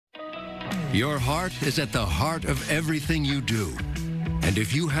Your heart is at the heart of everything you do. And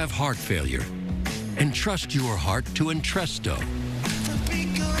if you have heart failure, entrust your heart to Entresto.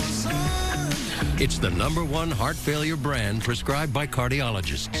 It's the #1 heart failure brand prescribed by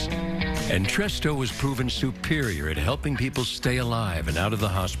cardiologists. Entresto is proven superior at helping people stay alive and out of the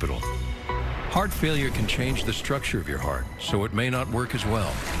hospital. Heart failure can change the structure of your heart, so it may not work as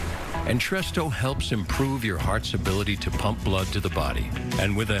well. Entresto helps improve your heart's ability to pump blood to the body.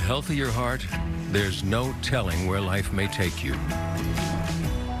 And with a healthier heart, there's no telling where life may take you.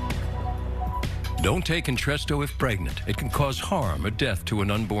 Don't take Entresto if pregnant. It can cause harm or death to an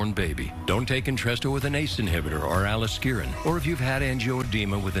unborn baby. Don't take Entresto with an ACE inhibitor or aliskiren, or if you've had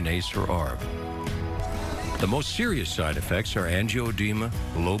angioedema with an ACE or ARB. The most serious side effects are angioedema,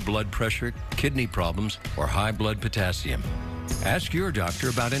 low blood pressure, kidney problems, or high blood potassium. Ask your doctor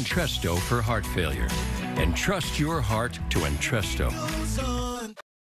about Entresto for heart failure. Entrust your heart to Entresto.